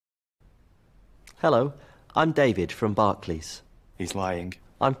Hello, I'm David from Barclays. He's lying.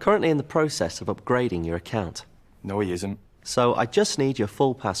 I'm currently in the process of upgrading your account. No, he isn't. So I just need your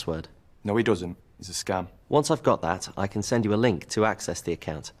full password. No, he doesn't. It's a scam. Once I've got that, I can send you a link to access the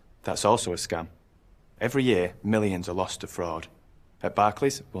account. That's also a scam. Every year, millions are lost to fraud. At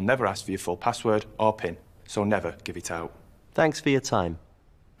Barclays, we'll never ask for your full password or PIN, so never give it out. Thanks for your time.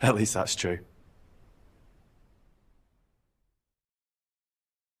 At least that's true.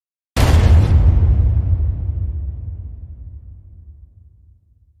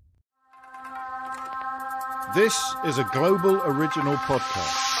 This is a Global Original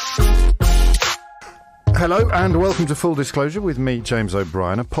Podcast. Hello and welcome to Full Disclosure with me, James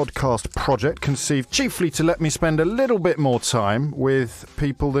O'Brien, a podcast project conceived chiefly to let me spend a little bit more time with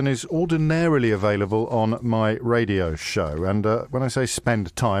people than is ordinarily available on my radio show. And when I say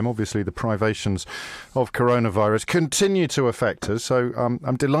spend time, obviously the privations of coronavirus continue to affect us. So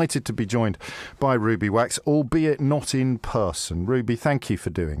I'm delighted to be joined by Ruby Wax, albeit not in person. Ruby, thank you for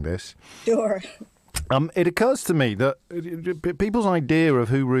doing this. Sure. It occurs to me that people's idea of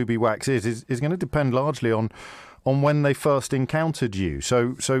who Ruby Wax is going to depend largely on when they first encountered you.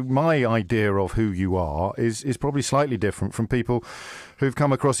 So my idea of who you are is probably slightly different from people who've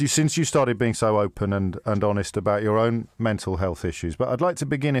come across you since you started being so open and honest about your own mental health issues. But I'd like to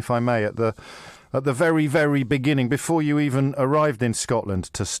begin, if I may, at the very, very beginning, before you even arrived in Scotland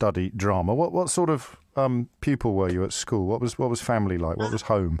to study drama. What sort of pupil were you at school? What was family like? What was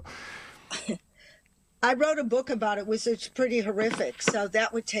home? I wrote a book about it, which is pretty horrific. So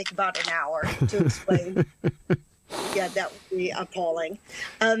that would take about an hour to explain. Yeah, that would be appalling.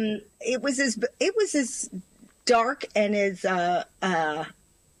 It was as dark and as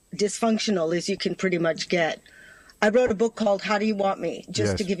dysfunctional as you can pretty much get. I wrote a book called How Do You Want Me?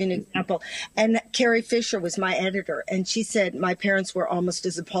 Just to give you an example. And Carrie Fisher was my editor, and she said my parents were almost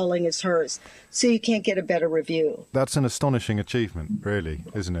as appalling as hers. So you can't get a better review. That's an astonishing achievement, really,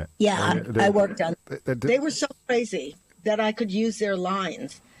 isn't it? Yeah, I worked on it. They were so crazy that I could use their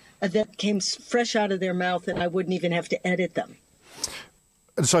lines that came fresh out of their mouth, and I wouldn't even have to edit them.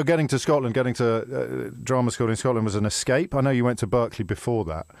 So getting to drama school in Scotland was an escape? I know you went to Berkeley before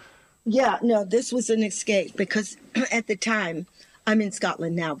that. Yeah, no, this was an escape because at the time, I'm in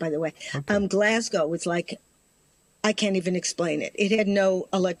Scotland now, by the way. Okay. Glasgow was like, I can't even explain it. It had no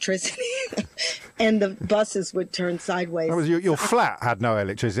electricity and the buses would turn sideways. That was your flat had no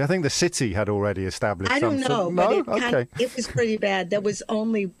electricity. I think the city had already established. I don't know, but it was pretty bad. There was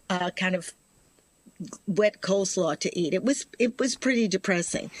only kind of wet coleslaw to eat. It was pretty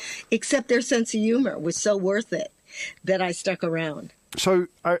depressing, except their sense of humor was so worth it that I stuck around. So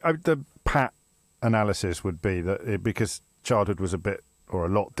the pat analysis would be that because childhood was a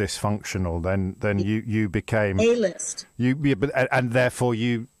lot dysfunctional, then you became A-list. And therefore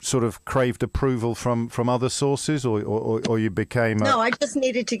you sort of craved approval from other sources, or you became. No, I just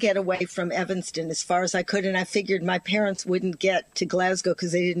needed to get away from Evanston as far as I could, and I figured my parents wouldn't get to Glasgow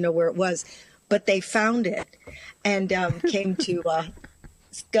because they didn't know where it was, but they found it and came to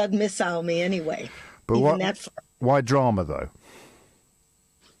Scud missile me anyway. But why drama though?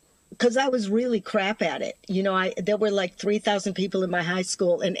 Because I was really crap at it. You know, there were like 3,000 people in my high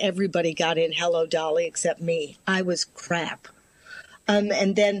school, and everybody got in Hello Dolly except me. I was crap.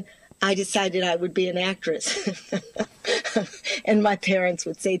 And then I decided I would be an actress. And my parents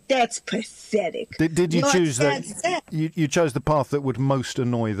would say, that's pathetic. Did you choose that? You chose the path that would most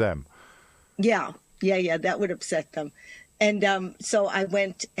annoy them? Yeah, that would upset them. And so I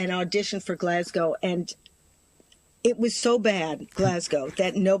went and auditioned for Glasgow, and it was so bad, Glasgow,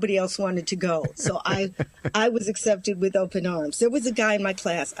 that nobody else wanted to go. So I was accepted with open arms. There was a guy in my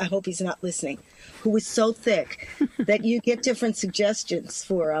class, I hope he's not listening, who was so thick that you get different suggestions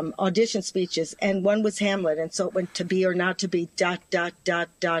for audition speeches. And one was Hamlet. And so it went to be or not to be ... with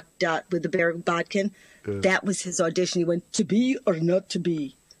the Bear Bodkin. That was his audition. He went to be or not to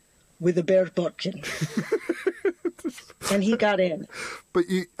be with the Bear Bodkin. And he got in. But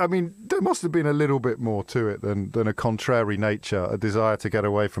there must have been a little bit more to it than a contrary nature, a desire to get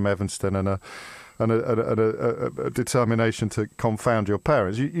away from Evanston and a determination to confound your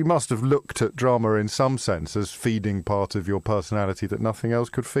parents. You must have looked at drama in some sense as feeding part of your personality that nothing else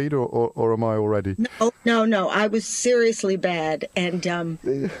could feed, or am I already? No. I was seriously bad,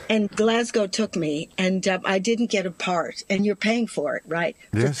 and Glasgow took me, and I didn't get a part, and you're paying for it, right?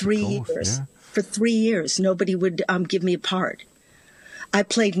 For 3 years. Yeah. For 3 years, nobody would give me a part. I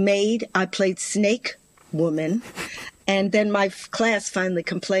played maid, I played snake woman, and then my class finally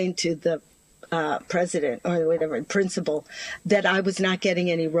complained to the president or whatever, principal, that I was not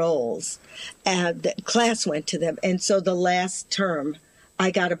getting any roles. The class went to them, and so the last term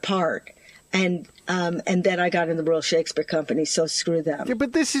I got a part. And then I got in the Royal Shakespeare Company, so screw them. Yeah,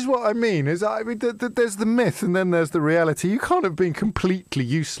 but this is what I mean. There's the myth and then there's the reality. You can't have been completely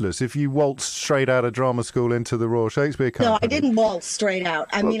useless if you waltzed straight out of drama school into the Royal Shakespeare Company. No, I didn't waltz straight out.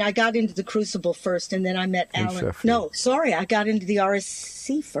 I mean, I got into the Crucible first, and then I met Alan. Sheffield. No, sorry, I got into the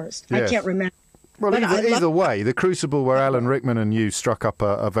RSC first. Yes. I can't remember. Well, either way, the Crucible, where Alan Rickman and you struck up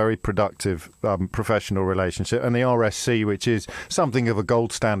a very productive professional relationship, and the RSC, which is something of a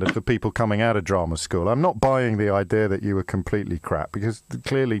gold standard for people coming out of drama school. I'm not buying the idea that you were completely crap, because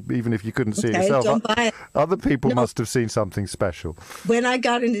clearly, even if you couldn't see it yourself, don't buy it. Other people must have seen something special. When I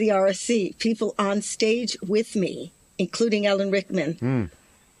got into the RSC, people on stage with me, including Alan Rickman,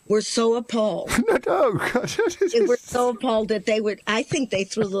 were so appalled. No. They were so appalled that I think they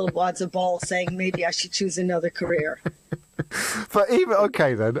threw little wads of balls saying maybe I should choose another career. But even,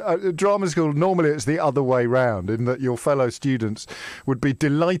 okay then, drama school, normally it's the other way round, in that your fellow students would be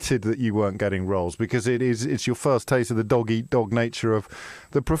delighted that you weren't getting roles, because it's your first taste of the dog-eat-dog nature of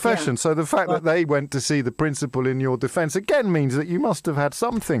the profession. Yeah. So the fact that they went to see the principal in your defence, again, means that you must have had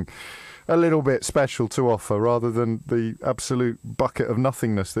something a little bit special to offer, rather than the absolute bucket of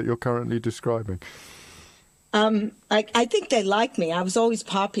nothingness that you're currently describing. I think they liked me. I was always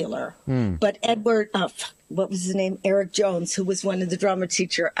popular. But Edward, what was his name? Eric Jones, who was one of the drama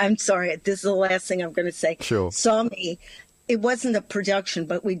teacher. I'm sorry, this is the last thing I'm going to say. Sure. Saw me. It wasn't a production,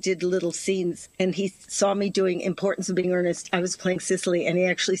 but we did little scenes, and he saw me doing Importance of Being Earnest. I was playing Cicely, and he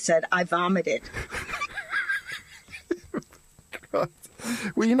actually said, I vomited.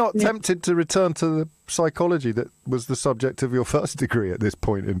 Were you not tempted to return to the psychology that was the subject of your first degree at this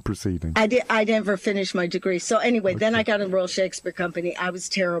point in proceedings? I never finished my degree. So anyway, then I got in the Royal Shakespeare Company. I was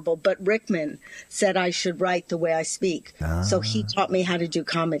terrible. But Rickman said I should write the way I speak. So he taught me how to do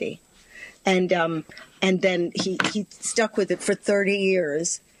comedy. And then he stuck with it for 30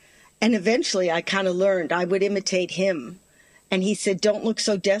 years. And eventually I kind of learned. I would imitate him. And he said, don't look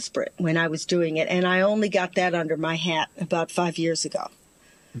so desperate when I was doing it. And I only got that under my hat about 5 years ago.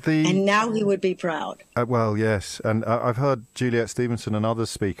 And now he would be proud. Well, yes. And I've heard Juliet Stevenson and others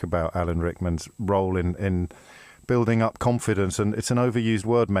speak about Alan Rickman's role in building up confidence. And it's an overused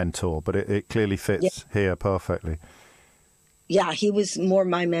word, mentor, but it clearly fits here perfectly. Yeah, he was more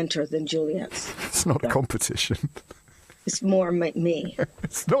my mentor than Juliet's. It's not a competition. It's more me.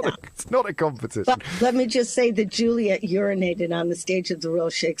 It's not a competition. But let me just say that Juliet urinated on the stage of the Royal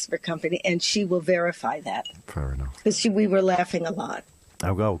Shakespeare Company, and she will verify that. Fair enough. Because we were laughing a lot.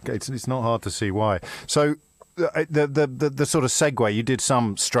 Oh, well, it's not hard to see why. So the sort of segue, you did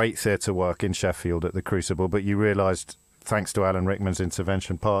some straight theatre work in Sheffield at the Crucible, but you realised, thanks to Alan Rickman's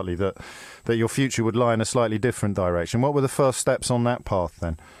intervention partly, that your future would lie in a slightly different direction. What were the first steps on that path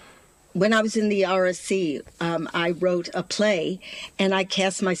then? When I was in the RSC, I wrote a play, and I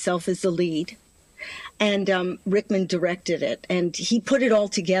cast myself as the lead. And Rickman directed it, and he put it all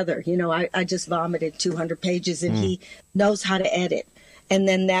together. You know, I just vomited 200 pages, and he knows how to edit. And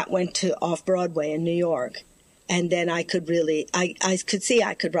then that went to Off-Broadway in New York. And then I could really, I could see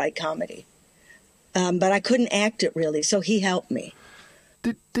I could write comedy. But I couldn't act it really, so he helped me.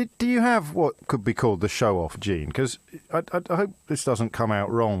 Do you have what could be called the show-off gene? Because I hope this doesn't come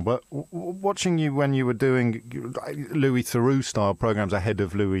out wrong, but watching you when you were doing Louis Theroux-style programmes ahead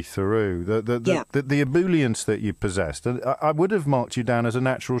of Louis Theroux, the ebullience that you possessed, I would have marked you down as a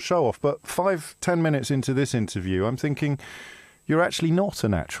natural show-off, but 5-10 minutes into this interview, I'm thinking you're actually not a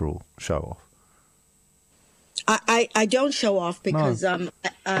natural show-off. I don't show off because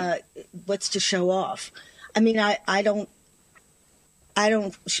what's to show off? I mean, I don't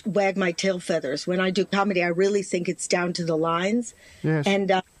wag my tail feathers. When I do comedy, I really think it's down to the lines. Yes.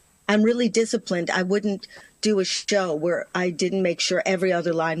 And I'm really disciplined. I wouldn't do a show where I didn't make sure every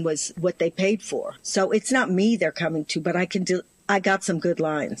other line was what they paid for. So it's not me they're coming to, but I got some good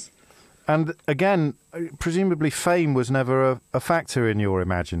lines. And again, presumably fame was never a factor in your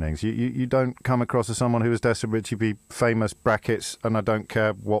imaginings. You don't come across as someone who is desperate to be famous, brackets, and I don't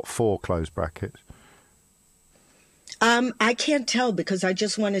care what for, close brackets. I can't tell because I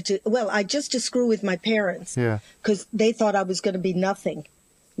just wanted to, I just to screw with my parents. Yeah. Because they thought I was going to be nothing.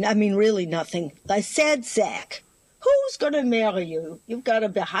 I mean, really nothing. I said, Zach, who's going to marry you? You've got a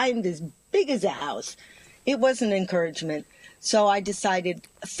behind as big as a house. It was an encouragement. So I decided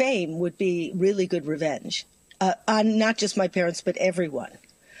fame would be really good revenge on not just my parents, but everyone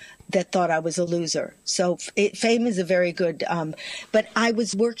that thought I was a loser. So fame is a very good, but I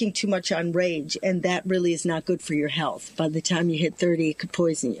was working too much on rage, and that really is not good for your health. By the time you hit 30, it could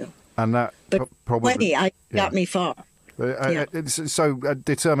poison you. And that but probably 20, got me far. So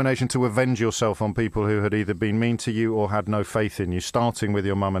determination to avenge yourself on people who had either been mean to you or had no faith in you, starting with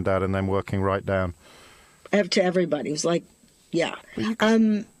your mum and dad and then working right down. To everybody. It was like, yeah.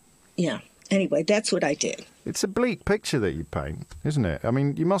 Yeah. Anyway, that's what I did. It's a bleak picture that you paint, isn't it? I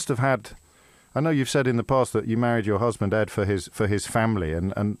mean, you must have had... I know you've said in the past that you married your husband, Ed, for his family.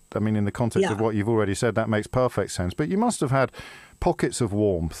 And I mean, in the context of what you've already said, that makes perfect sense. But you must have had pockets of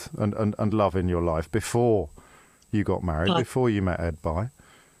warmth and love in your life before you got married, before you met Ed Bye.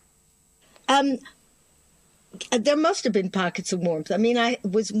 There must have been pockets of warmth. I mean, I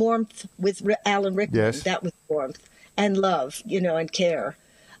was warmth with Alan Rickman. Yes. That was warmth and love, and care.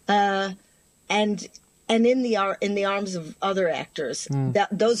 And in the arms of other actors,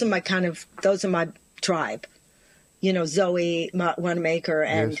 those are my tribe. Zoe Wanamaker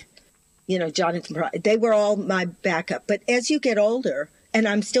and Jonathan Pryce. They were all my backup. But as you get older, and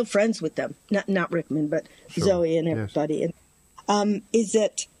I'm still friends with them, not Rickman, but sure. Zoe and everybody, and is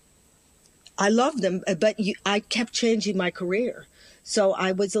that I love them, but I kept changing my career, so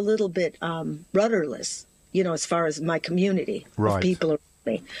I was a little bit rudderless, as far as my community of people around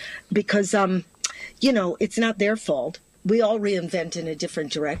me, because. It's not their fault. We all reinvent in a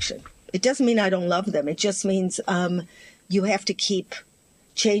different direction. It doesn't mean I don't love them. It just means you have to keep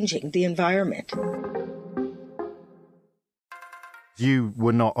changing the environment. You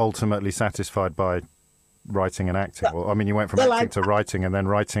were not ultimately satisfied by writing and acting. You went from acting to writing and then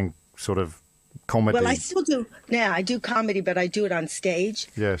writing sort of comedy. Well, I still do. Now, I do comedy, but I do it on stage.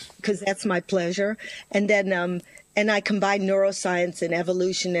 Yes. Because that's my pleasure. And then... and I combine neuroscience and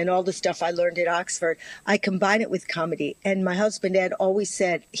evolution and all the stuff I learned at Oxford. I combine it with comedy. And my husband, Ed, always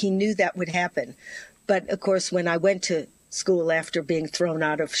said he knew that would happen. But, of course, when I went to school after being thrown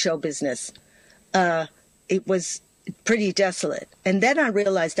out of show business, it was pretty desolate. And then I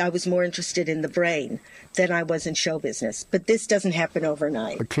realized I was more interested in the brain than I was in show business. But this doesn't happen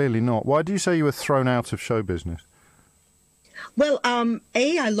overnight. But clearly not. Why do you say you were thrown out of show business? Well,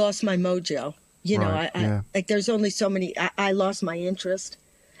 I lost my mojo. Like there's only so many. I lost my interest,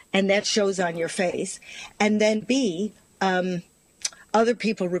 and that shows on your face. And then B, other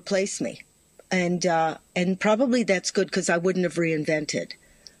people replaced me, and probably that's good because I wouldn't have reinvented.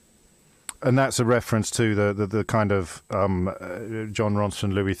 And that's a reference to the kind of John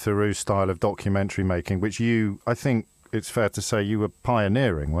Ronson, Louis Theroux style of documentary making, which I think it's fair to say you were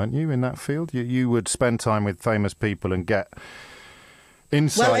pioneering, weren't you, in that field? You would spend time with famous people and get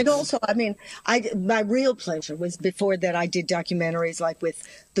insights. Well, and also, my real pleasure was before that I did documentaries like with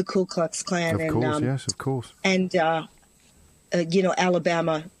the Ku Klux Klan of course. And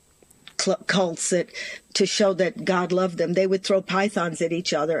Alabama cults that to show that God loved them. They would throw pythons at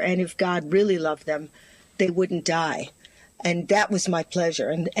each other, and if God really loved them, they wouldn't die. And that was my pleasure.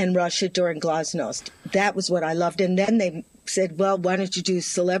 And Russia during Glasnost, that was what I loved. And then they said, well, why don't you do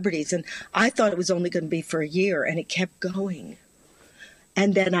celebrities? And I thought it was only going to be for a year, and it kept going.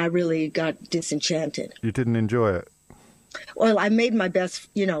 And then I really got disenchanted. You didn't enjoy it? Well, I made my best,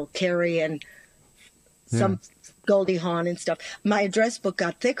 Carrie and some Goldie Hawn and stuff. My address book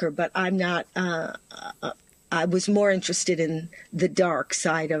got thicker, but I'm not... I was more interested in the dark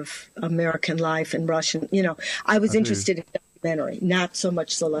side of American life and Russian. I was interested in documentary, not so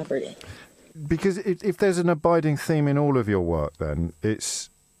much celebrity. Because if there's an abiding theme in all of your work, then it's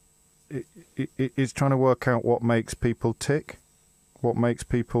trying to work out what makes people tick. What makes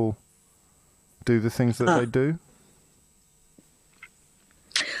people do the things that they do?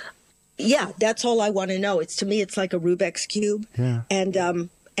 Yeah, that's all I want to know. To me, it's like a Rubik's Cube. Yeah. And I'm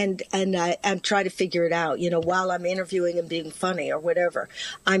trying to figure it out, while I'm interviewing and being funny or whatever.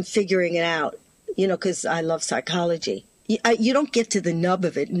 I'm figuring it out, because I love psychology. You don't get to the nub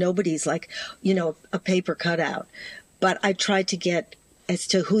of it. Nobody's like, a paper cutout. But I try to get as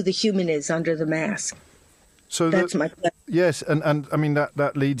to who the human is under the mask. So that's my plan. Yes, and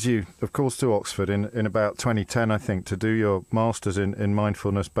that leads you, of course, to Oxford in about 2010, I think, to do your master's in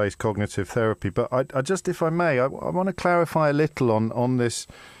mindfulness-based cognitive therapy. But I just, if I may, I want to clarify a little on this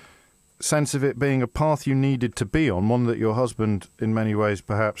sense of it being a path you needed to be on, one that your husband, in many ways,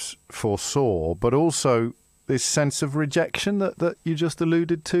 perhaps foresaw, but also this sense of rejection that you just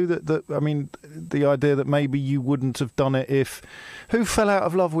alluded to. The idea that maybe you wouldn't have done it if. Who fell out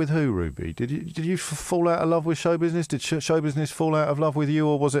of love with who, Ruby? Did you fall out of love with show business? Did show business fall out of love with you,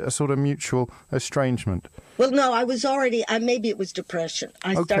 or was it a sort of mutual estrangement? Well, no, I was already. Maybe it was depression.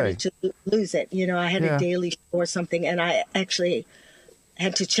 I started to lose it. I had a daily show or something, and I actually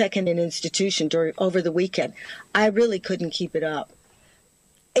had to check in an institution over the weekend. I really couldn't keep it up.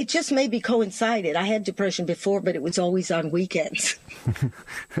 It just maybe coincided. I had depression before, but it was always on weekends.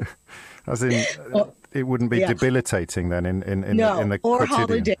 As in, it wouldn't be debilitating then in the or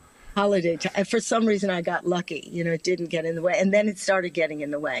quotidian. holiday time. For some reason, I got lucky. It didn't get in the way, and then it started getting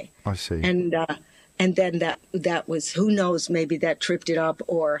in the way. I see. And then that was, who knows? Maybe that tripped it up,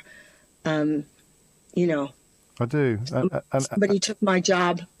 or I do. Somebody took my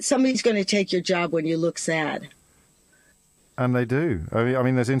job. Somebody's going to take your job when you look sad. And they do. I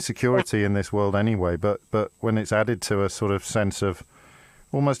mean, there's insecurity in this world anyway, but when it's added to a sort of sense of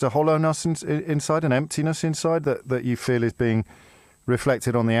almost a hollowness inside, an emptiness inside that you feel is being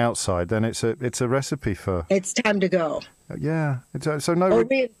reflected on the outside, then it's a recipe for. It's time to go. Yeah. So no.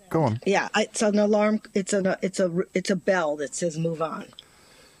 Go on. Yeah. It's an alarm. It's a bell that says move on.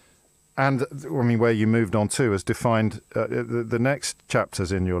 And I mean, where you moved on to has defined the next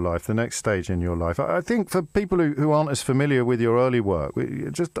chapters in your life, the next stage in your life. I think for people who aren't as familiar with your early work,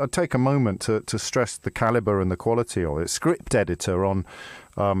 I'd take a moment to stress the caliber and the quality of it. Script editor on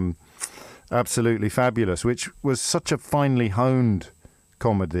Absolutely Fabulous, which was such a finely honed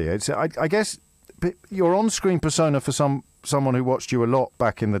comedy. I guess your on-screen persona for someone who watched you a lot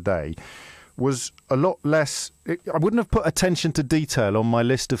back in the day was a lot less. I wouldn't have put attention to detail on my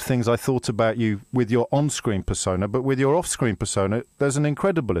list of things I thought about you with your on-screen persona, but with your off-screen persona, there's an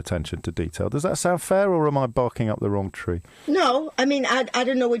incredible attention to detail. Does that sound fair, or am I barking up the wrong tree? No, I mean, I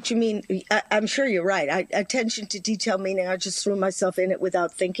don't know what you mean. I'm sure you're right. Attention to detail meaning I just threw myself in it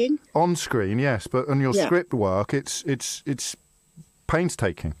without thinking? On-screen, yes, but on your script work, it's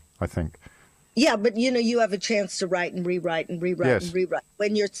painstaking, I think. Yeah, but you have a chance to write and rewrite and rewrite and rewrite.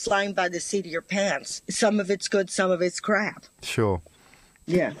 When you're flying by the seat of your pants, some of it's good, some of it's crap. Sure.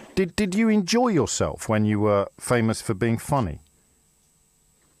 Yeah. Did you enjoy yourself when you were famous for being funny?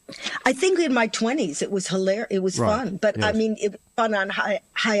 I think in my 20s it was hilarious. It was fun, but yes. I mean, it was fun on high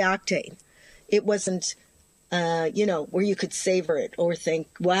octane. It wasn't, where you could savor it or think,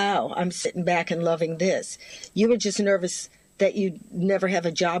 "Wow, I'm sitting back and loving this." You were just nervous that you'd never have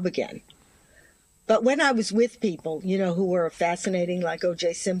a job again. But when I was with people, who were fascinating, like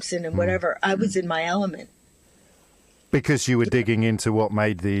O.J. Simpson and whatever, I was in my element. Because you were digging into what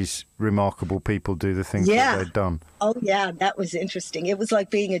made these remarkable people do the things that they'd done. Oh, yeah, that was interesting. It was like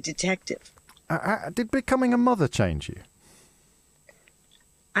being a detective. Did becoming a mother change you?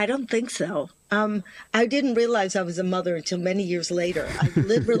 I don't think so. I didn't realize I was a mother until many years later. I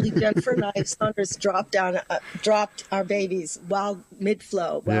literally, Jennifer and I, Saunders, dropped our babies while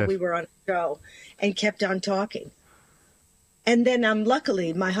mid-flow, while we were on a show, and kept on talking. And then,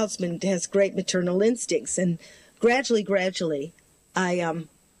 luckily, my husband has great maternal instincts, and gradually, I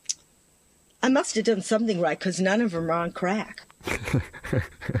must have done something right, because none of them are on crack.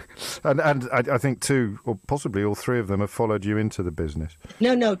 and I think two, or possibly all three of them, have followed you into the business.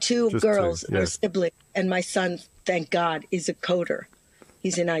 No, two girls are siblings, and my son, thank God, is a coder.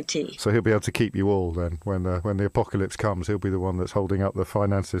 He's in IT. So he'll be able to keep you all then. When the apocalypse comes, he'll be the one that's holding up the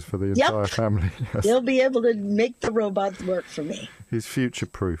finances for the entire family. Yes. He'll be able to make the robots work for me. He's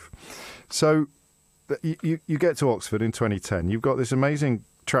future-proof. So you get to Oxford in 2010. You've got this amazing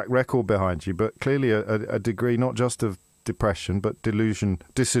track record behind you, but clearly a degree not just of depression but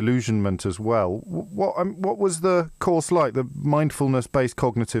disillusionment as well. What was the course like, the mindfulness-based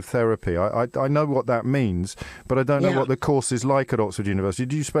cognitive therapy? I know what that means, but I don't know what the course is like at Oxford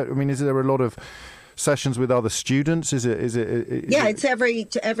University. Is there a lot of sessions with other students? It's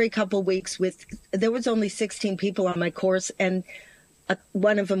every couple of weeks. There was only 16 people on my course, and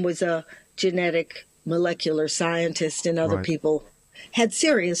one of them was a genetic molecular scientist, and other people had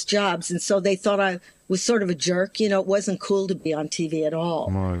serious jobs, and so they thought I was sort of a jerk. It wasn't cool to be on TV at all.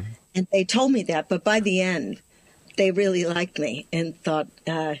 No. And they told me that, but by the end, they really liked me and thought,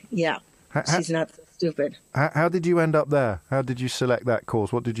 she's not so stupid. How did you end up there? How did you select that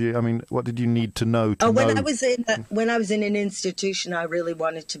course? What did you need to know to know? When I was in an institution, I really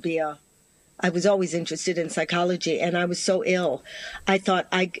wanted to be I was always interested in psychology, and I was so ill. I thought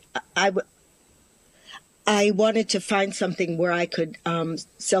I wanted to find something where I could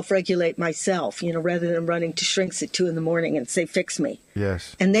self-regulate myself, rather than running to shrinks at 2 a.m. and say, "Fix me."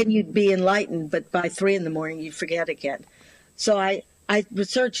 Yes. And then you'd be enlightened, but by 3 a.m. you'd forget again. So I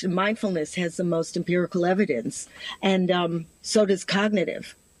researched mindfulness has the most empirical evidence, and so does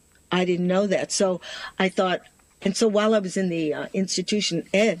cognitive. I didn't know that. So I thought, and so while I was in the institution,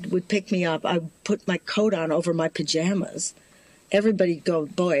 Ed would pick me up. I would put my coat on over my pajamas. Everybody'd go,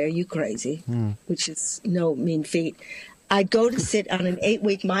 "Boy, are you crazy?" Which is no mean feat. I'd go to sit on an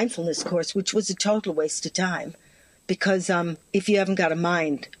 8-week mindfulness course, which was a total waste of time, because if you haven't got a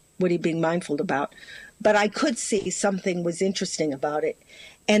mind, what are you being mindful about? But I could see something was interesting about it,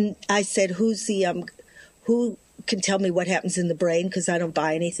 and I said, "Who can tell me what happens in the brain because I don't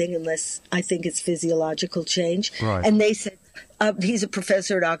buy anything unless I think it's physiological change. Right. And they said, he's a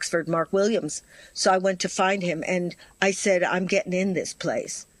professor at Oxford, Mark Williams. So I went to find him and I said, I'm getting in this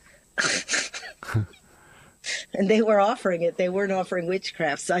place. And they were offering it. They weren't offering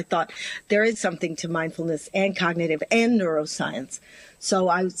witchcraft. So I thought there is something to mindfulness and cognitive and neuroscience. So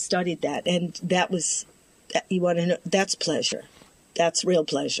I studied that. And that was, you want to know, that's pleasure. That's real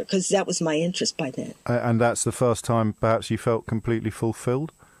pleasure because that was my interest by then. And that's the first time perhaps you felt completely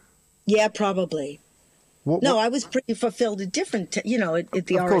fulfilled? Yeah, probably. No, I was pretty fulfilled at different, at the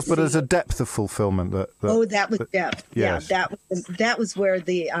RSC. Of course, but there's a depth of fulfillment that that was depth. Yes. Yeah, that was where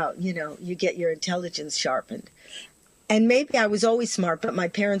the, you get your intelligence sharpened. And maybe I was always smart, but my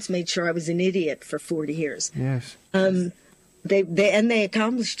parents made sure I was an idiot for 40 years. Yes. They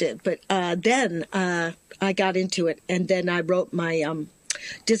accomplished it. But then I got into it, and then I wrote my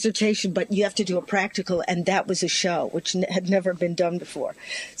dissertation, but you have to do a practical, and that was a show, which had never been done before.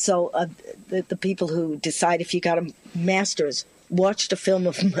 So the people who decide if you got a master's watched a film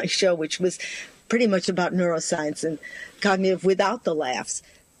of my show, which was pretty much about neuroscience and cognitive without the laughs.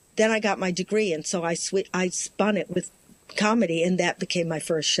 Then I got my degree, and so I spun it with comedy, and that became my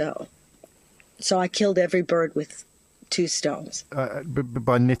first show. So I killed every bird with 2 stones.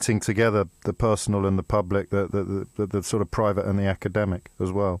 By knitting together the personal and the public, the sort of private and the academic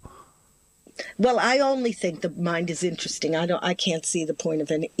as well. Well, I only think the mind is interesting. I can't see the point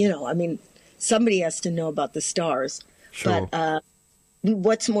of any. Somebody has to know about the stars. Sure. But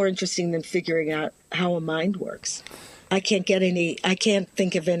what's more interesting than figuring out how a mind works? I can't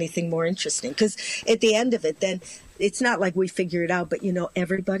think of anything more interesting because at the end of it, then it's not like we figure it out, but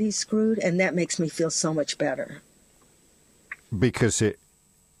everybody's screwed, and that makes me feel so much better. Because it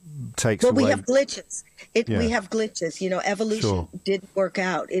takes away... we have glitches. We have glitches. Evolution didn't work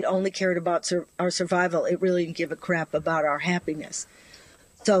out. It only cared about our survival. It really didn't give a crap about our happiness.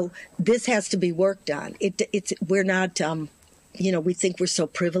 So this has to be worked on. We're not, we think we're so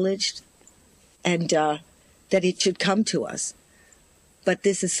privileged and that it should come to us. But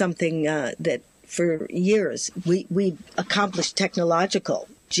this is something that for years we accomplished technological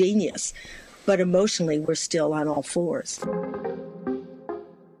genius, but emotionally we're still on all fours.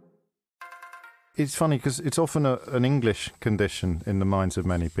 It's funny because it's often an English condition in the minds of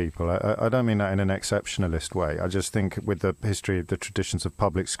many people. I don't mean that in an exceptionalist way. I just think with the history of the traditions of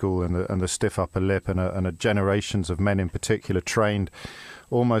public school and the stiff upper lip and generations of men in particular trained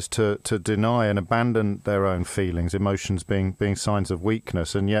almost to deny and abandon their own feelings, emotions being signs of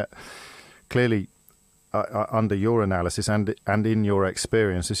weakness, and yet clearly under your analysis and in your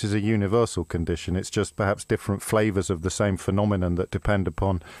experience, this is a universal condition. It's just perhaps different flavours of the same phenomenon that depend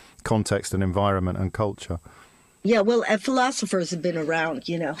upon context and environment and culture. Yeah, well, philosophers have been around,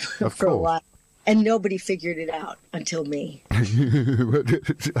 for a while. And nobody figured it out until me.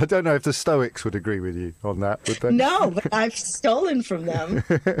 I don't know if the Stoics would agree with you on that, would they? No, but I've stolen from them.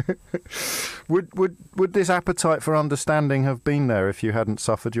 Would this appetite for understanding have been there if you hadn't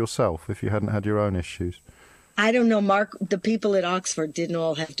suffered yourself, if you hadn't had your own issues? I don't know, Mark. The people at Oxford didn't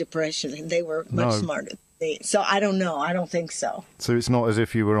all have depression, and they were much smarter than me. So I don't know. I don't think so. So it's not as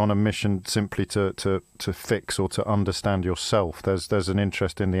if you were on a mission simply to fix or to understand yourself. There's an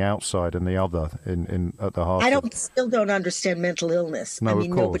interest in the outside and the other in at the heart. Still don't understand mental illness. No, of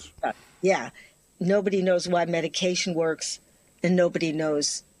course. Nobody knows why medication works, and nobody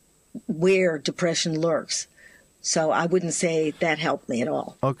knows where depression lurks. So I wouldn't say that helped me at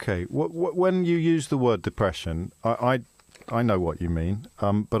all. Okay. When you use the word depression, I know what you mean,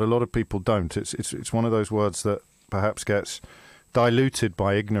 but a lot of people don't. It's one of those words that perhaps gets diluted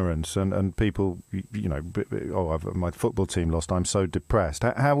by ignorance and people, my football team lost, I'm so depressed.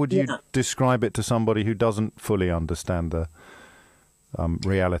 How would you describe it to somebody who doesn't fully understand the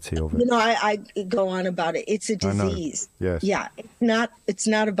reality of it? I go on about it. It's a disease. Yes. Yeah. It's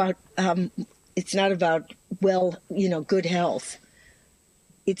not about good health.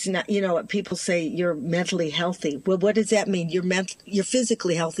 It's not, people say you're mentally healthy. Well, what does that mean? You're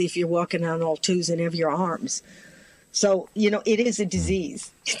physically healthy if you're walking on all 2s and have your arms. So, it is a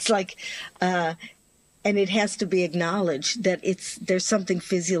disease. It's like, and it has to be acknowledged that there's something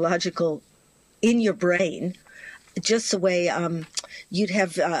physiological in your brain, just the way you'd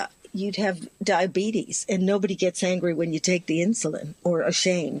have diabetes and nobody gets angry when you take the insulin or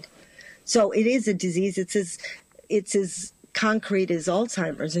ashamed. So it is a disease. It's as concrete as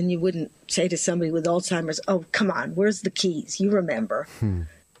Alzheimer's, and you wouldn't say to somebody with Alzheimer's, "Oh, come on, where's the keys? You remember."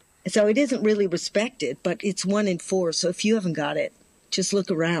 So it isn't really respected, but it's 1 in 4. So if you haven't got it, just look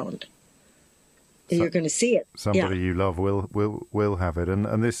around. You're going to see it. Somebody you love will have it,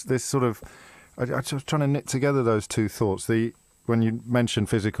 and this sort of I was trying to knit together those two thoughts. When you mention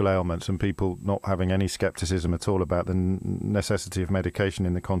physical ailments and people not having any scepticism at all about the necessity of medication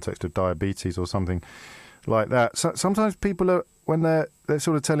in the context of diabetes or something like that. So, sometimes people are, when they're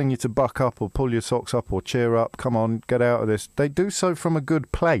sort of telling you to buck up or pull your socks up or cheer up, come on, get out of this, they do so from a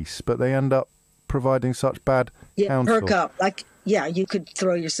good place, but they end up providing such bad counsel. Perk up. You could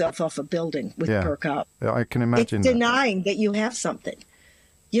throw yourself off a building with perk up. I can imagine it's denying that you have something.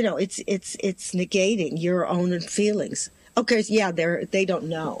 It's negating your own feelings. Okay, they don't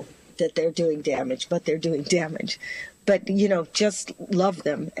know that they're doing damage, but they're doing damage. But, just love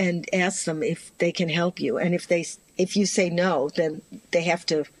them and ask them if they can help you. And if you say no, then they have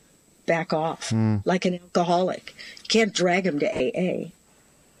to back off, like an alcoholic. You can't drag them to AA.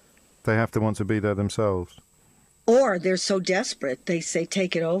 They have to want to be there themselves. Or they're so desperate, they say,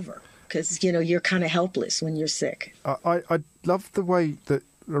 take it over. Because, you're kind of helpless when you're sick. I love the way that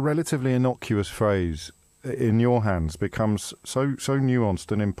a relatively innocuous phrase in your hands becomes so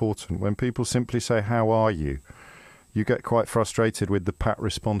nuanced and important. When people simply say, how are you? You get quite frustrated with the pat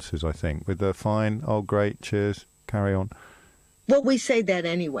responses, I think, with the fine, oh, great, cheers, carry on. Well, we say that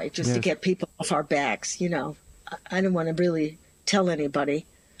anyway, just to get people off our backs, I don't want to really tell anybody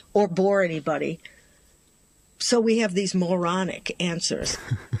or bore anybody. So we have these moronic answers.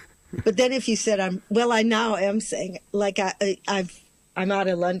 But then if you said, I now am saying, like I'm out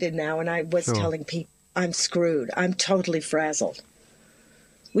of London now, and I was telling people, I'm screwed. I'm totally frazzled,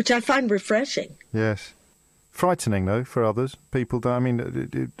 which I find refreshing. Yes. Frightening, though, for others. People don't,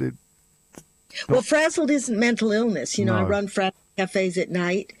 Well, frazzled isn't mental illness. No. I run Frazzled cafes at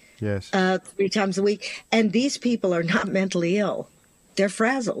night. Yes. 3 times a week. And these people are not mentally ill. They're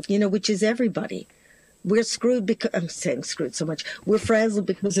frazzled, which is everybody. We're screwed because, I'm saying screwed so much. We're frazzled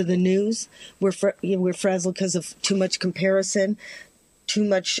because of the news. We're frazzled because of too much comparison. Too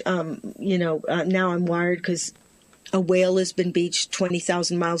much, now I'm wired because a whale has been beached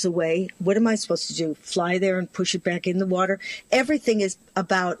 20,000 miles away. What am I supposed to do? Fly there and push it back in the water? Everything is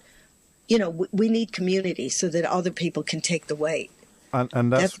about, we need community so that other people can take the weight.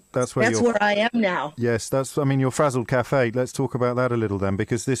 And that's where I am now. Yes, your Frazzled Cafe. Let's talk about that a little then,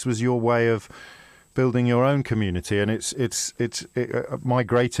 because this was your way of building your own community, and it's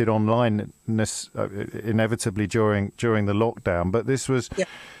migrated online inevitably during the lockdown. But this was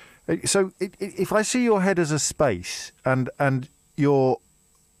so. If I see your head as a space, and your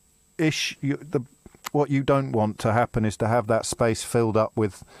what you don't want to happen is to have that space filled up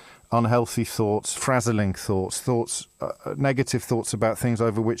with unhealthy thoughts, frazzling thoughts, negative thoughts about things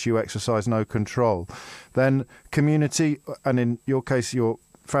over which you exercise no control, then community, and in your case, your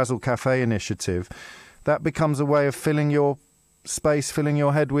Frazzled Cafe initiative, that becomes a way of filling your space, filling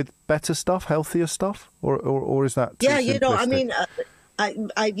your head with better stuff, healthier stuff, or is that too simplistic?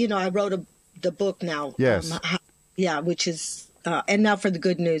 I wrote the book now. Yes. Which is and now for the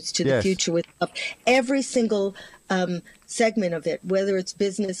good news to the future with every single segment of it, whether it's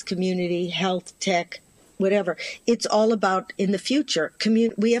business, community, health, tech, whatever. It's all about in the future.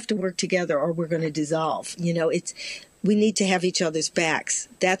 We have to work together or we're going to dissolve. We need to have each other's backs.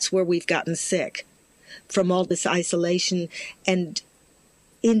 That's where we've gotten sick from all this isolation and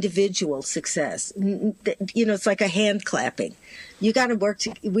individual success. It's like a hand clapping. You got to work.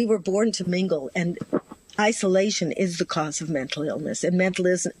 We were born to mingle, and isolation is the cause of mental illness, and mental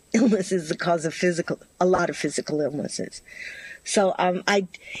illness is the cause of a lot of physical illnesses. So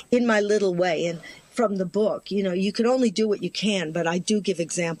in my little way, and from the book, you can only do what you can, but I do give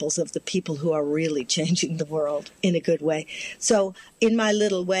examples of the people who are really changing the world in a good way. So in my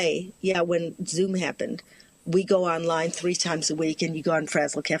little way, when Zoom happened, we go online 3 times a week, and you go on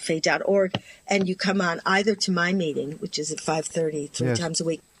frazzledcafe.org, and you come on either to my meeting, which is at 5:30, 3 times a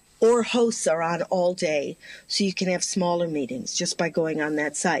week, or hosts are on all day, so you can have smaller meetings just by going on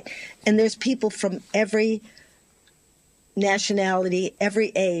that site. And there's people from every nationality,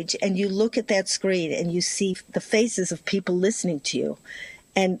 every age, and you look at that screen and you see the faces of people listening to you,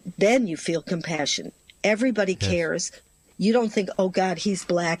 and then you feel compassion. Everybody cares. You don't think, oh God, he's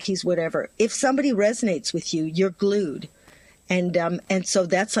black, he's whatever. If somebody resonates with you, you're glued. And so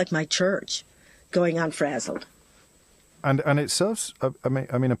that's like my church going on Frazzled. And it serves, a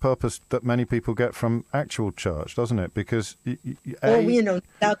purpose that many people get from actual church, doesn't it? Because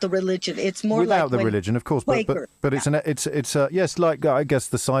without the religion, it's more without the religion, of course. But it's yes, like I guess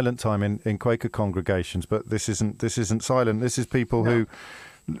the silent time in Quaker congregations. But this isn't silent. This is people who,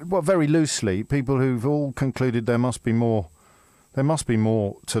 well, very loosely, people who've all concluded there must be more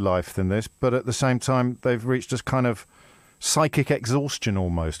to life than this. But at the same time, they've reached this kind of psychic exhaustion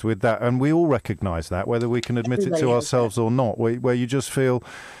almost with that, and we all recognise that, whether we can admit it to ourselves or not, where you just feel,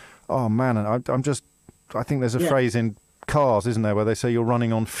 Oh man, and I think there's a phrase in cars, isn't there, where they say you're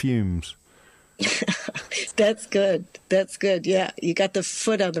running on fumes. That's good. That's good. Yeah, you got the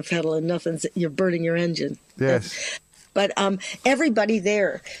foot on the pedal and you're burning your engine. Yes. But everybody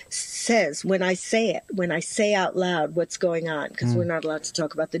there says, when I say out loud what's going on, because we're not allowed to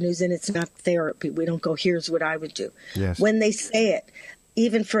talk about the news, and it's not therapy. We don't go, here's what I would do. Yes. When they say it,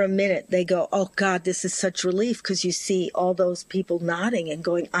 even for a minute, they go, oh, God, this is such relief, because you see all those people nodding and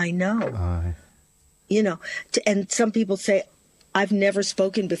going, I know. Aye. You know, and some people say, I've never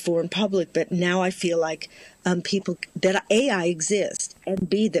spoken before in public, but now I feel like people, that A, I exist, and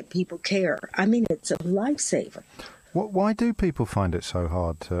B, that people care. I mean, it's a lifesaver. Why do people find it so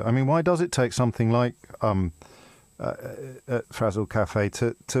hard to? I mean, why does it take something like Frazzled Cafe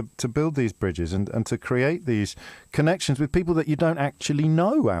to build these bridges and to create these connections with people that you don't actually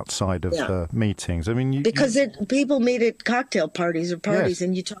know outside of the meetings? I mean, because people meet at cocktail parties or parties, Yes.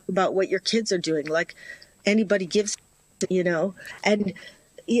 and you talk about what your kids are doing, like anybody gives, you know. And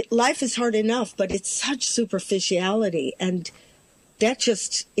life is hard enough, but it's such superficiality, and that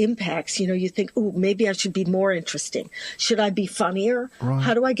just impacts, you know, you think, oh, maybe I should be more interesting. Should I be funnier? Right.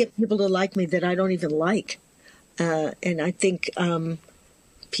 How do I get people to like me that I don't even like? And I think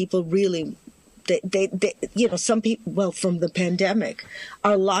people really, they you know, some people, well, from the pandemic,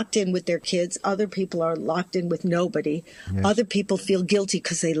 are locked in with their kids. Other people are locked in with nobody. Yes. Other people feel guilty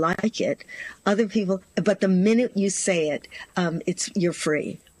because they like it. Other people, but the minute you say it, you're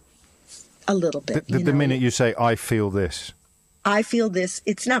free. A little bit. the minute you say, I feel this. I feel this.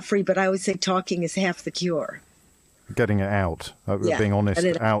 It's not free, but I always say talking is half the cure. Getting it out, being honest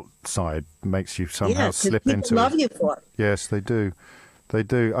outside makes you somehow slip into it. People love you for it. Yes, they do. They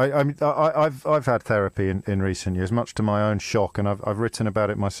do. I mean, I've had therapy in recent years, much to my own shock, and I've written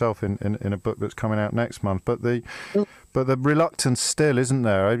about it myself in a book that's coming out next month. But the reluctance still isn't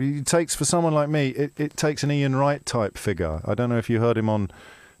there. It takes, for someone like me, it takes an Ian Wright type figure. I don't know if you heard him on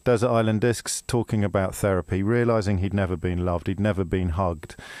Desert Island Discs talking about therapy, realising he'd never been loved, he'd never been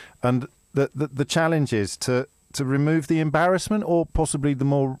hugged, and the challenge is to remove the embarrassment, or possibly the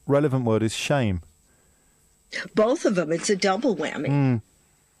more relevant word is shame. Both of them. It's a double whammy.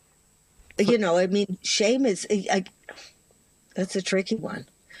 You know, I mean, shame is, that's a tricky one.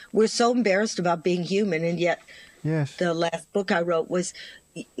 We're so embarrassed about being human, and yet the last book I wrote was,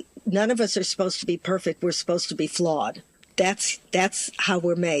 none of us are supposed to be perfect. We're supposed to be flawed. That's how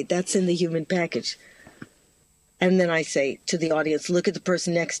we're made. That's in the human package. And then I say to the audience, look at the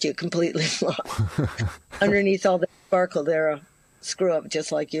person next to you, completely flawed. Underneath all the sparkle, they're a screw up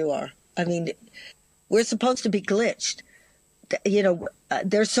just like you are. I mean, we're supposed to be glitched. You know,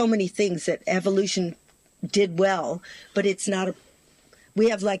 there's so many things that evolution did well, but it's not we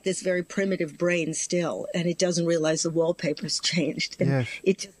have like this very primitive brain still, and it doesn't realize the wallpaper's changed. And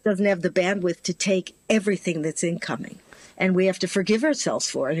it just doesn't have the bandwidth to take everything that's incoming. And we have to forgive ourselves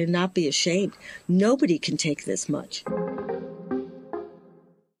for it and not be ashamed. Nobody can take this much.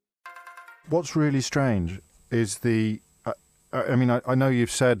 What's really strange is I mean, I know you've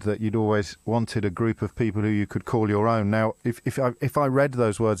said that you'd always wanted a group of people who you could call your own. Now, if I read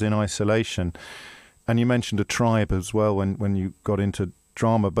those words in isolation, and you mentioned a tribe as well when you got into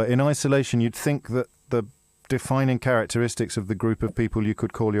drama, but in isolation, you'd think that the defining characteristics of the group of people you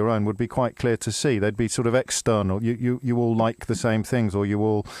could call your own would be quite clear to see. They'd be sort of external. You all like the same things, or you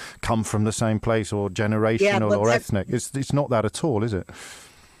all come from the same place, or generational or ethnic. It's not that at all, is it?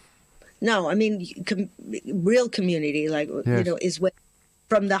 No, I mean, real community, like, you know, is what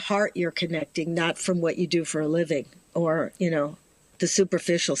from the heart you're connecting, not from what you do for a living or, you know, the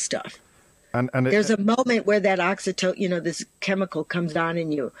superficial stuff. And there's a moment where that oxytocin, you know, this chemical comes on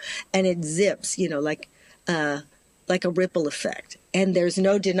in you, and it zips, you know, like a ripple effect. And there's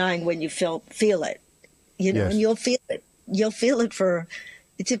no denying when you feel it, you know, and you'll feel it. You'll feel it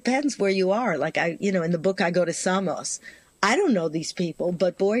it depends where you are. Like you know, in the book, I go to Samos. I don't know these people,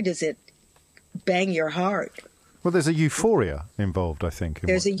 but boy, does it bang your heart. Well, there's a euphoria involved, I think.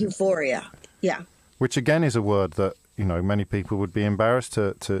 There's a euphoria, yeah. Which again is a word that, you know, many people would be embarrassed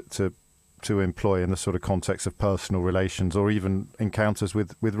to employ in the sort of context of personal relations or even encounters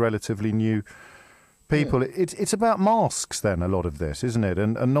with relatively new people. It's about masks then, a lot of this, isn't it?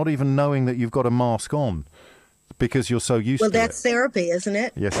 And not even knowing that you've got a mask on because you're so used to it. Well, that's therapy, isn't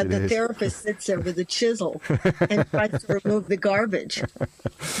it? Yes, and the therapist sits there with a chisel and tries to remove the garbage.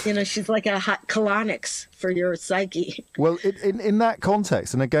 You know, she's like a hot colonics for your psyche. Well, in that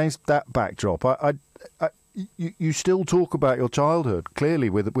context and against that backdrop, you still talk about your childhood clearly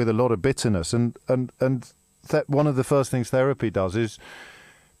with a lot of bitterness, and that one of the first things therapy does is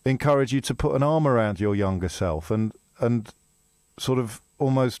encourage you to put an arm around your younger self and sort of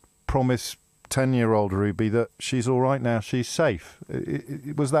almost promise 10-year-old Ruby that she's all right now, she's safe.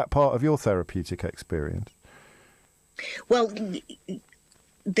 Was that part of your therapeutic experience? Well,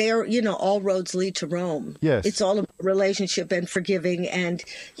 all roads lead to Rome. Yes. It's all about relationship and forgiving. And,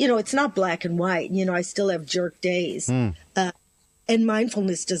 it's not black and white. I still have jerk days. And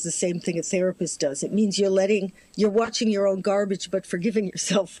mindfulness does the same thing a therapist does. It means you're watching your own garbage, but forgiving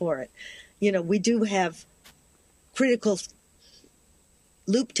yourself for it. We do have critical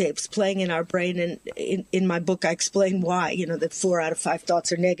loop tapes playing in our brain. And in my book, I explain why, that 4 out of 5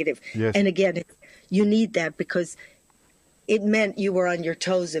 thoughts are negative. Yes. And again, you need that because it meant you were on your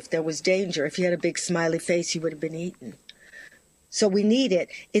toes if there was danger. If you had a big smiley face, you would have been eaten. So we need it.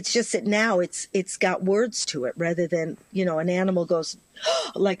 It's just that now it's got words to it rather than, an animal goes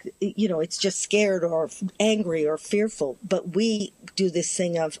it's just scared or angry or fearful. But we do this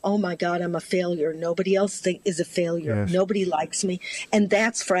thing of, oh, my God, I'm a failure. Nobody else is a failure. Yes. Nobody likes me. And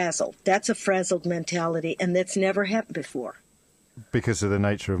that's frazzled. That's a frazzled mentality. And that's never happened before. Because of the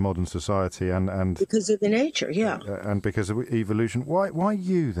nature of modern society and because of the nature, yeah. And because of evolution. Why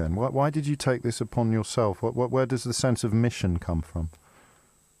you then? Why did you take this upon yourself? Where does the sense of mission come from?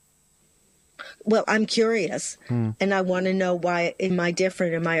 Well, I'm curious, and I want to know why. Am I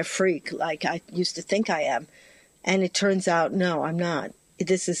different? Am I a freak like I used to think I am? And it turns out, no, I'm not.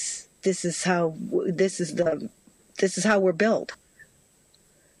 This is how we're built.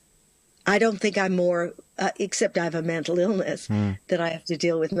 I don't think I'm more, except I have a mental illness that I have to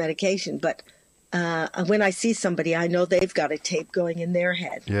deal with medication. But when I see somebody, I know they've got a tape going in their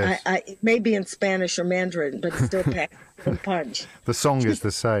head. Yes. It may be in Spanish or Mandarin, but it's still packed from punch. The song is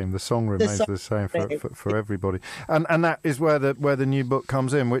the same. The song remains the same for everybody. And that is where the new book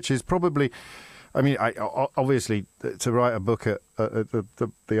comes in, which is probably... I mean, obviously, to write a book at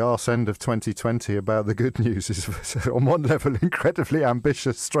the arse end of 2020 about the good news is, on one level, incredibly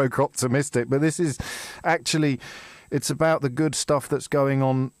ambitious stroke optimistic. But this is actually, it's about the good stuff that's going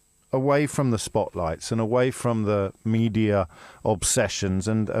on away from the spotlights and away from the media obsessions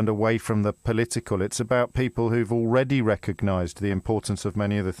and away from the political. It's about people who've already recognised the importance of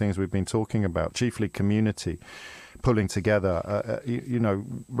many of the things we've been talking about, chiefly community. Pulling together,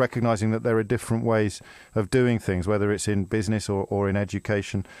 recognising that there are different ways of doing things, whether it's in business or in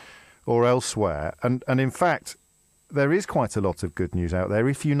education or elsewhere. And in fact, there is quite a lot of good news out there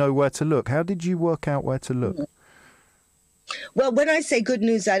if you know where to look. How did you work out where to look? Well, when I say good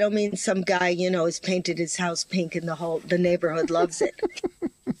news, I don't mean some guy, has painted his house pink and the neighborhood loves it.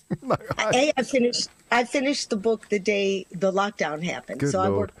 No, I finished the book the day the lockdown happened. Good so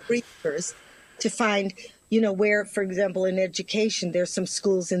Lord. I worked 3 years to find... where, for example, in education, there's some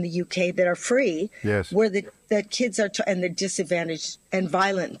schools in the UK that are free, yes, where the kids are, and the disadvantaged and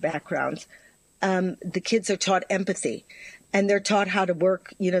violent backgrounds, the kids are taught empathy, and they're taught how to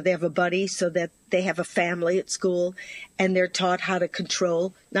work. They have a buddy so that they have a family at school, and they're taught how to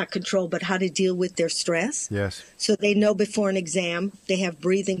but how to deal with their stress. Yes. So they know before an exam, they have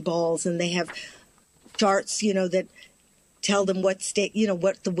breathing balls, and they have charts, that tell them what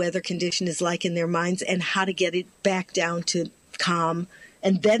the weather condition is like in their minds and how to get it back down to calm.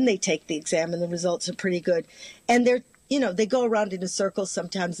 And then they take the exam and the results are pretty good. And they go around in a circle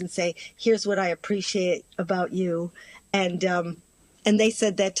sometimes and say, here's what I appreciate about you. And they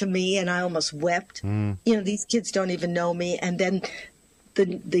said that to me and I almost wept. These kids don't even know me. And then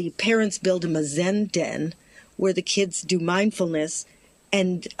the parents build them a Zen den where the kids do mindfulness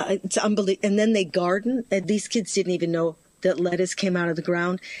and it's unbelievable. And then they garden. And these kids didn't even know that lettuce came out of the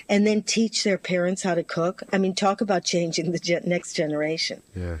ground, and then teach their parents how to cook. I mean, talk about changing the next generation.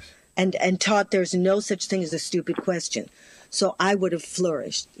 Yes. And taught there's no such thing as a stupid question. So I would have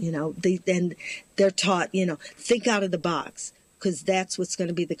flourished, Then they're taught, think out of the box, because that's what's going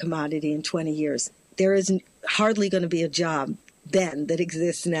to be the commodity in 20 years. There isn't hardly going to be a job then that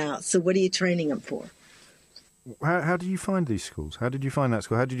exists now. So what are you training them for? How do you find these schools? How did you find that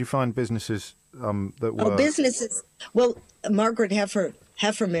school? How did you find businesses that were... businesses. Well, Margaret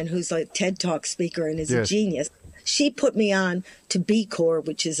Hefferman, who's a TED Talk speaker and is Yes. a genius, she put me on to B Corps,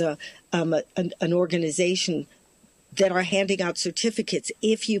 which is an organization that are handing out certificates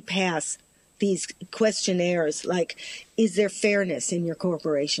if you pass these questionnaires, like, is there fairness in your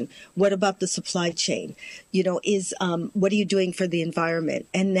corporation? What about the supply chain? What are you doing for the environment?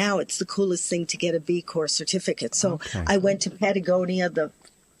 And now it's the coolest thing to get a B Corps certificate. So Okay. I went to Patagonia, the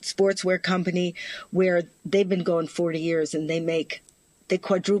sportswear company, where they've been going 40 years and they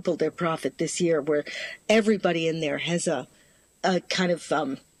quadrupled their profit this year, where everybody in there has a kind of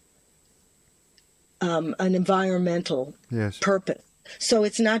an environmental Yes. purpose. So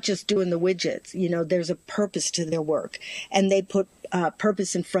it's not just doing the widgets. There's a purpose to their work. And they put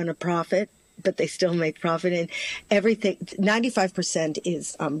purpose in front of profit, but they still make profit. And everything, 95%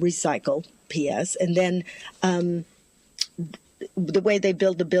 is recycled, PS. And then the way they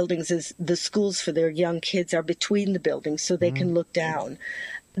build the buildings is the schools for their young kids are between the buildings so they can look down.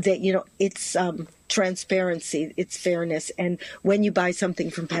 It's transparency, it's fairness. And when you buy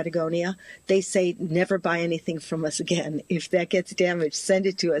something from Patagonia, they say, never buy anything from us again. If that gets damaged, send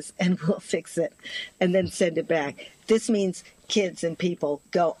it to us and we'll fix it and then send it back. This means kids and people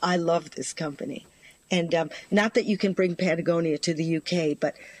go, I love this company. And not that you can bring Patagonia to the UK,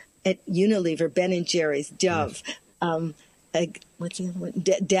 but at Unilever, Ben & Jerry's, Dove, what's the other one?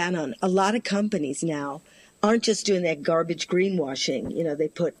 Danone, a lot of companies now aren't just doing that garbage greenwashing. They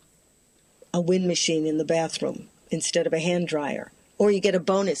put a wind machine in the bathroom instead of a hand dryer, or you get a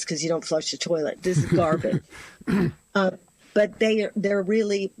bonus because you don't flush the toilet. This is garbage. But they're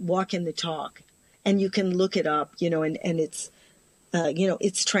really walking the talk, and you can look it up, and it's,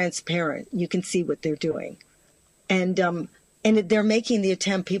 it's transparent. You can see what they're doing. And they're making the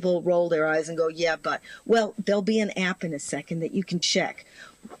attempt. People roll their eyes and go, yeah, but, well, there'll be an app in a second that you can check.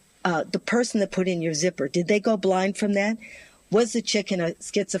 The person that put in your zipper, did they go blind from that? Was the chicken a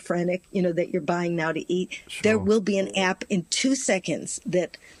schizophrenic, that you're buying now to eat? Sure. There will be an app in 2 seconds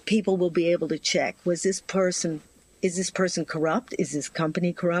that people will be able to check. Is this person corrupt? Is this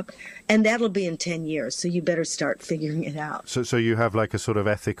company corrupt? And that'll be in 10 years. So you better start figuring it out. So you have like a sort of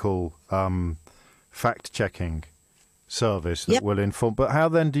ethical fact-checking service that will inform. But how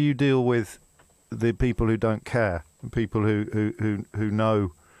then do you deal with the people who don't care, people who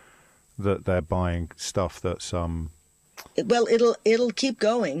know that they're buying stuff that's Well, it'll keep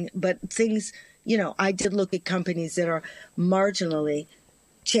going, but things, I did look at companies that are marginally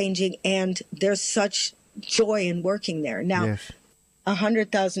changing, and there's such joy in working there. Now, yes.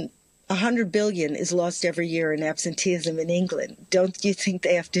 100 billion is lost every year in absenteeism in England. Don't you think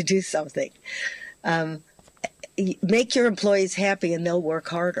they have to do something? Make your employees happy and they'll work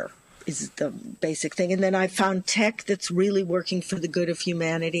harder is the basic thing. And then I found tech that's really working for the good of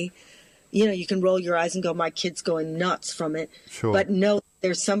humanity. You can roll your eyes and go, my kid's going nuts from it. Sure. But no,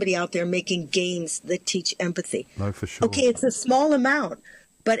 there's somebody out there making games that teach empathy. No, for sure. Okay, it's a small amount,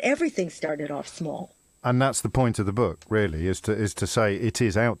 but everything started off small. And that's the point of the book, really, is to say it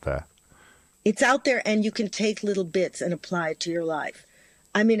is out there. It's out there, and you can take little bits and apply it to your life.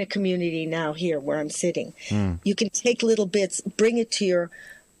 I'm in a community now here where I'm sitting. You can take little bits, bring it to your...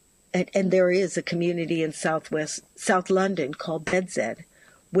 And there is a community in South London called BedZ,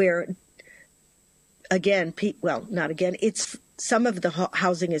 where... it's some of the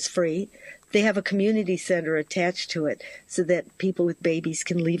housing is free. They have a community center attached to it so that people with babies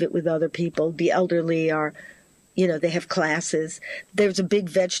can leave it with other people. The elderly are, they have classes. There's a big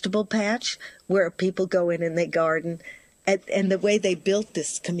vegetable patch where people go in and they garden. And the way they built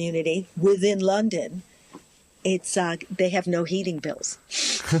this community within London, it's they have no heating bills.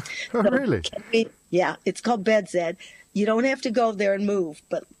 Oh, really? Yeah, it's called BedZ. You don't have to go there and move,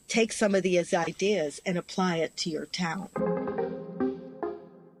 but take some of these ideas and apply it to your town.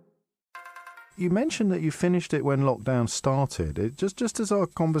 You mentioned that you finished it when lockdown started. Just as our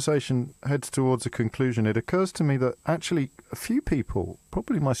conversation heads towards a conclusion, it occurs to me that actually a few people,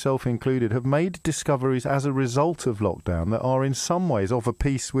 probably myself included, have made discoveries as a result of lockdown that are in some ways of a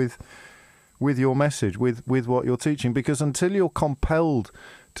piece with your message, with what you're teaching. Because until you're compelled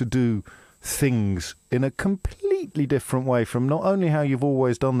to do things in a completely different way from not only how you've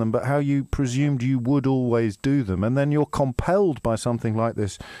always done them, but how you presumed you would always do them. And then you're compelled by something like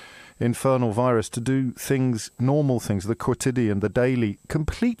this infernal virus to do things, normal things, the quotidian, the daily,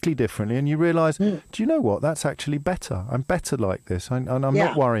 completely differently. And you realise, do you know what? That's actually better. I'm better like this. And I'm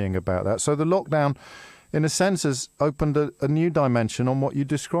not worrying about that. So the lockdown, in a sense, has opened a new dimension on what you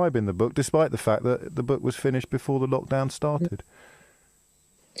describe in the book, despite the fact that the book was finished before the lockdown started.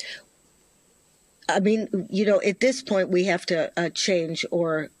 I mean, at this point, we have to change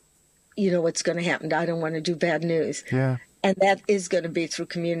or, what's going to happen. I don't want to do bad news. Yeah. And that is going to be through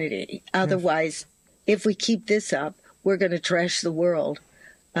community. Otherwise, if we keep this up, we're going to trash the world.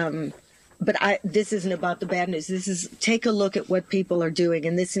 But this isn't about the bad news. This is take a look at what people are doing.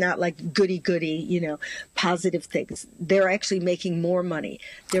 And this is not like goody-goody, positive things. They're actually making more money.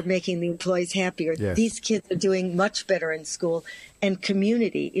 They're making the employees happier. Yes. These kids are doing much better in school. And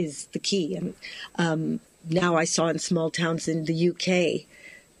community is the key. And now I saw in small towns in the UK,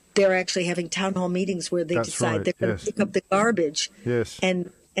 they're actually having town hall meetings where they decide they're going to pick up the garbage. Yes. And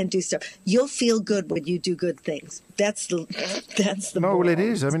and do stuff. You'll feel good when you do good things. That's the No, well, it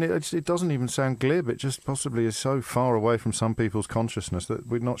moral. is. I mean, it doesn't even sound glib. It just possibly is so far away from some people's consciousness that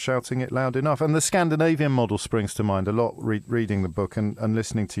we're not shouting it loud enough. And the Scandinavian model springs to mind a lot reading the book and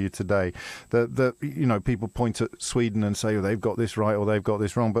listening to you today. That you know, people point at Sweden and say, oh, they've got this right or they've got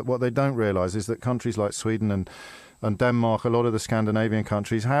this wrong. But what they don't realise is that countries like Sweden and Denmark, a lot of the Scandinavian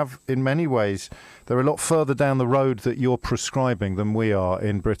countries have, in many ways, they're a lot further down the road that you're prescribing than we are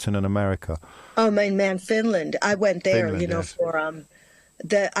in Britain and America. Oh, man, Finland. I went there, Finland, yes. for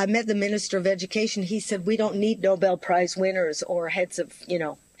I met the Minister of Education. He said, we don't need Nobel Prize winners or heads of,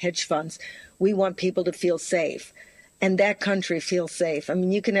 hedge funds. We want people to feel safe. And that country feels safe. I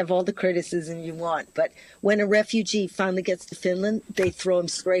mean, you can have all the criticism you want, but when a refugee finally gets to Finland, they throw him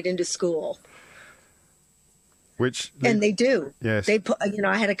straight into school. And they do. Yes. They put,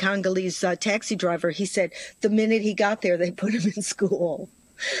 I had a Congolese taxi driver. He said the minute he got there, they put him in school.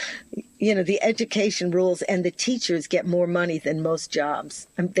 The education rules, and the teachers get more money than most jobs.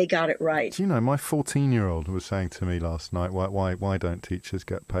 They got it right. Do you know, my 14-year-old was saying to me last night, why don't teachers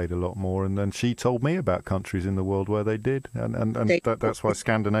get paid a lot more? And then she told me about countries in the world where they did, and that's why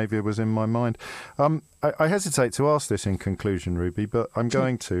Scandinavia was in my mind. I hesitate to ask this in conclusion, Ruby, but I'm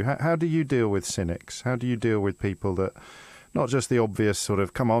going to. How do you deal with cynics? How do you deal with people that, not just the obvious sort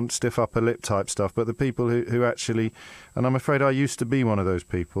of, come on, stiff upper lip type stuff, but the people who actually, and I'm afraid I used to be one of those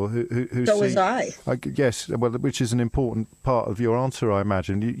people who so was I. Yes, well, which is an important part of your answer, I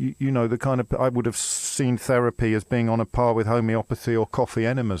imagine. You know, the kind of, I would have seen therapy as being on a par with homeopathy or coffee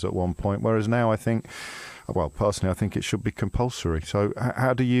enemas at one point, whereas now I think, well, personally, I think it should be compulsory. So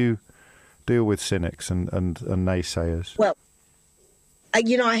how do you deal with cynics and naysayers? Well,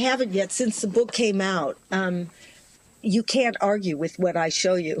 I haven't yet since the book came out. You can't argue with what I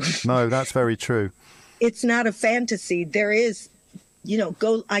show you. No, that's very true. It's not a fantasy. There is,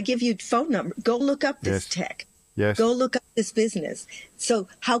 I give you phone number. Go look up this tech. Yes. Go look up this business. So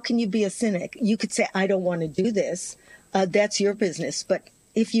how can you be a cynic? You could say, I don't want to do this. That's your business. But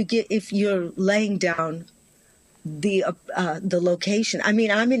if you're laying down the location, I mean,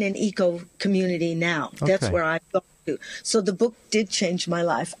 I'm in an eco community now. That's where I've gone to. So the book did change my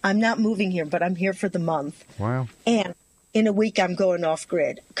life. I'm not moving here, but I'm here for the month. Wow. And in a week, I'm going off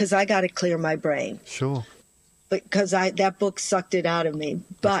grid because I got to clear my brain. Sure. Because that book sucked it out of me.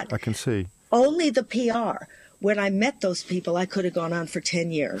 But I can see. Only the PR. When I met those people, I could have gone on for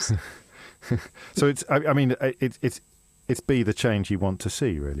 10 years. So it's be the change you want to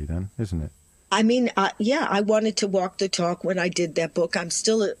see, really, then, isn't it? I mean, I wanted to walk the talk when I did that book. I'm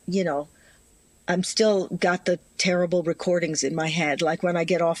still, I'm still got the terrible recordings in my head. Like when I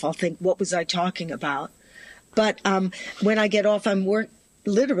get off, I'll think, what was I talking about? But when I get off,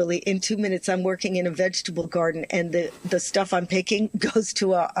 literally in 2 minutes, I'm working in a vegetable garden, and the stuff I'm picking goes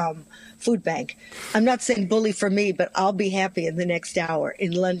to a food bank. I'm not saying bully for me, but I'll be happy in the next hour.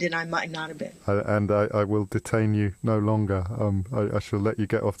 In London, I might not have been. And I will detain you no longer. I shall let you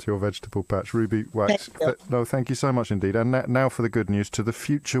get off to your vegetable patch. Ruby Wax, thank you so much indeed. And now for the good news, To the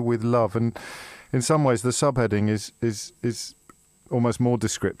Future with Love. And in some ways, the subheading is almost more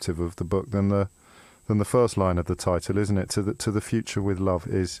descriptive of the book than the first line of the title, isn't it? To the Future with Love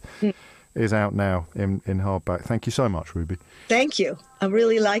is out now in hardback. Thank you so much, Ruby. Thank you. I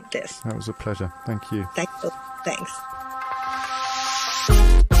really like this. That was a pleasure. Thank you. Thanks.